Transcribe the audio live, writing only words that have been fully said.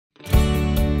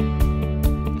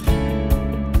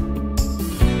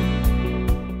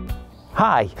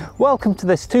Hi, welcome to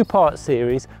this two-part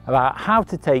series about how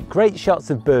to take great shots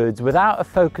of birds without a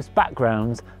focused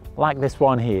background like this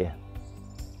one here.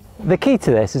 The key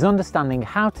to this is understanding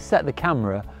how to set the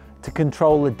camera to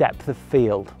control the depth of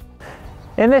field.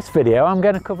 In this video I'm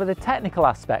going to cover the technical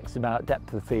aspects about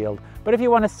depth of field, but if you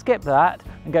want to skip that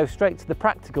and go straight to the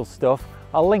practical stuff,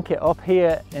 I'll link it up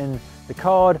here in the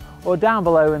card or down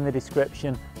below in the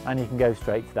description and you can go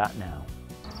straight to that now.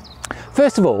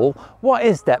 First of all, what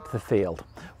is depth of field?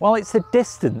 Well, it's the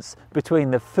distance between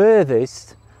the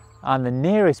furthest and the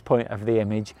nearest point of the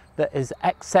image that is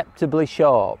acceptably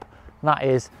sharp. That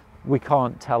is, we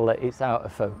can't tell that it's out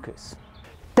of focus.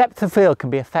 Depth of field can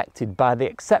be affected by the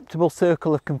acceptable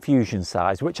circle of confusion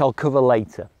size, which I'll cover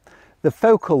later, the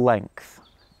focal length,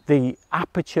 the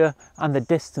aperture and the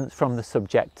distance from the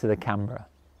subject to the camera.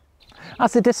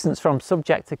 As the distance from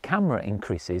subject to camera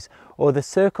increases, or the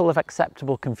circle of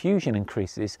acceptable confusion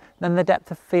increases, then the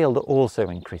depth of field also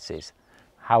increases.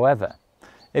 However,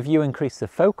 if you increase the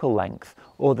focal length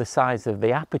or the size of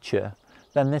the aperture,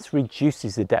 then this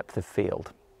reduces the depth of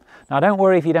field. Now don't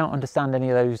worry if you don't understand any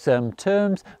of those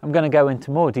terms, I'm going to go into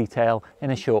more detail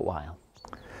in a short while.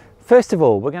 First of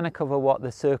all, we're going to cover what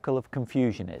the circle of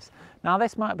confusion is. Now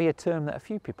this might be a term that a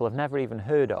few people have never even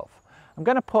heard of. I'm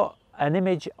going to put an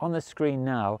image on the screen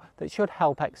now that should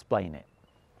help explain it.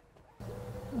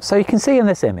 So you can see in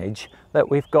this image that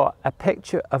we've got a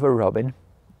picture of a robin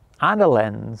and a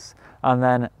lens, and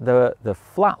then the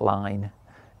flat line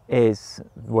is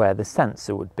where the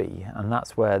sensor would be, and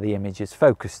that's where the image is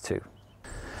focused to.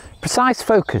 Precise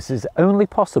focus is only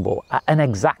possible at an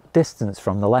exact distance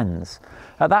from the lens.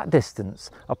 At that distance,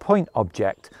 a point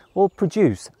object will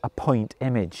produce a point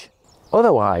image.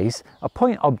 Otherwise, a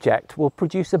point object will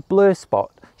produce a blur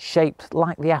spot shaped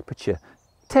like the aperture,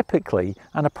 typically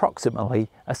and approximately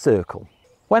a circle.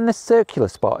 When the circular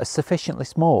spot is sufficiently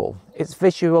small, it's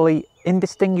visually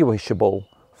indistinguishable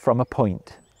from a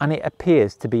point, and it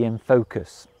appears to be in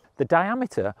focus. The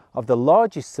diameter of the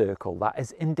largest circle that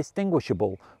is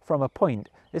indistinguishable from a point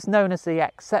is known as the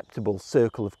acceptable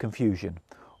circle of confusion,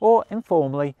 or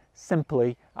informally,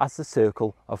 simply as the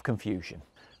circle of confusion.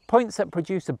 Points that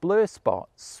produce a blur spot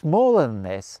smaller than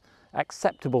this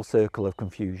acceptable circle of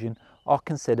confusion are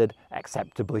considered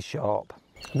acceptably sharp.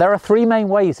 There are three main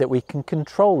ways that we can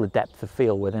control the depth of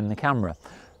field within the camera.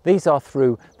 These are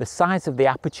through the size of the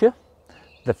aperture,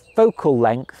 the focal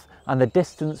length and the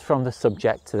distance from the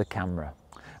subject to the camera.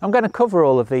 I'm going to cover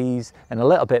all of these in a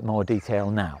little bit more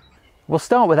detail now. We'll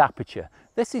start with aperture.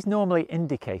 This is normally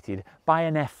indicated by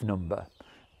an F number,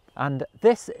 and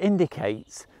this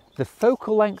indicates the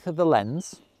focal length of the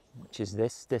lens, which is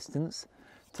this distance,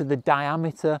 to the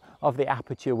diameter of the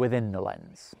aperture within the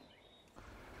lens.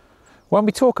 When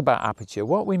we talk about aperture,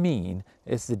 what we mean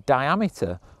is the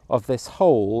diameter of this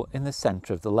hole in the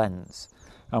center of the lens.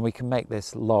 And we can make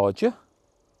this larger,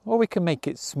 or we can make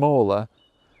it smaller,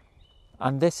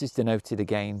 and this is denoted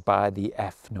again by the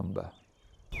F number.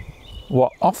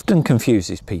 What often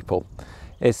confuses people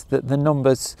is that the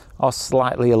numbers are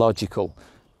slightly illogical.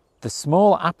 The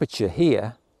small aperture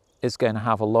here is going to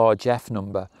have a large F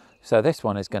number, so this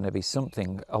one is going to be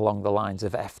something along the lines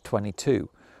of F22,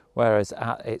 whereas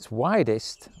at its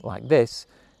widest, like this,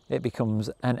 it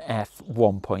becomes an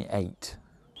F1.8.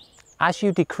 As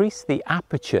you decrease the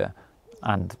aperture,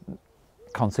 and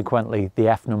consequently the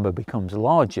F number becomes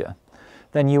larger,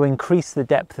 then you increase the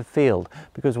depth of field,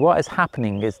 because what is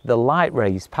happening is the light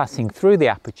rays passing through the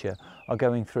aperture are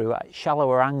going through at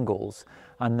shallower angles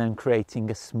and then creating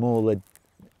a smaller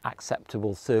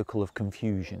acceptable circle of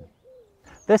confusion.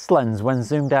 This lens, when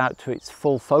zoomed out to its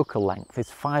full focal length,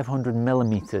 is 500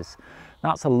 millimeters.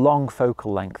 That's a long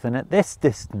focal length, and at this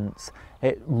distance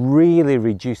it really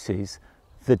reduces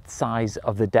the size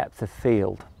of the depth of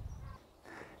field.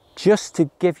 Just to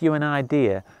give you an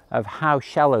idea of how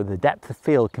shallow the depth of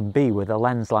field can be with a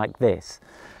lens like this,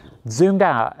 zoomed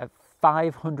out at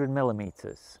 500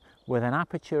 millimeters with an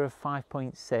aperture of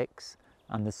 5.6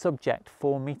 and the subject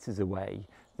 4 meters away,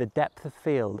 the depth of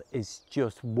field is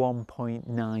just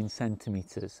 1.9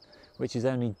 centimeters, which is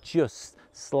only just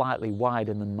slightly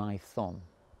wider than my thumb.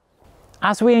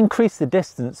 As we increase the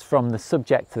distance from the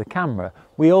subject to the camera,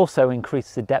 we also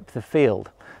increase the depth of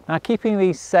field. Now, keeping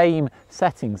these same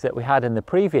settings that we had in the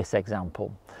previous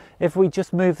example, if we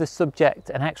just move the subject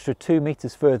an extra 2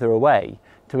 meters further away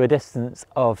to a distance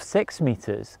of 6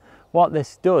 meters, what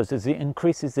this does is it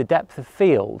increases the depth of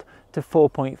field to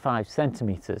 4.5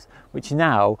 centimeters, which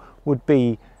now would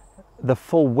be the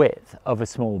full width of a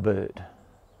small bird.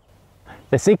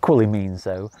 This equally means,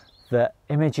 though, that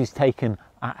images taken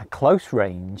at a close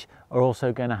range are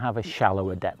also going to have a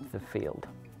shallower depth of field.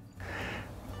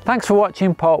 Thanks for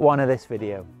watching part 1 of this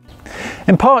video.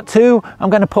 In part 2, I'm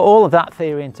going to put all of that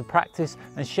theory into practice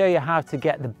and show you how to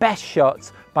get the best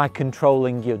shots by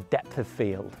controlling your depth of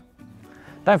field.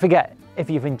 Don't forget, if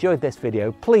you've enjoyed this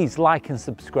video, please like and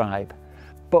subscribe.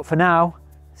 But for now,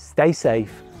 stay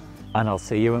safe and I'll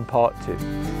see you in part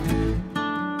 2.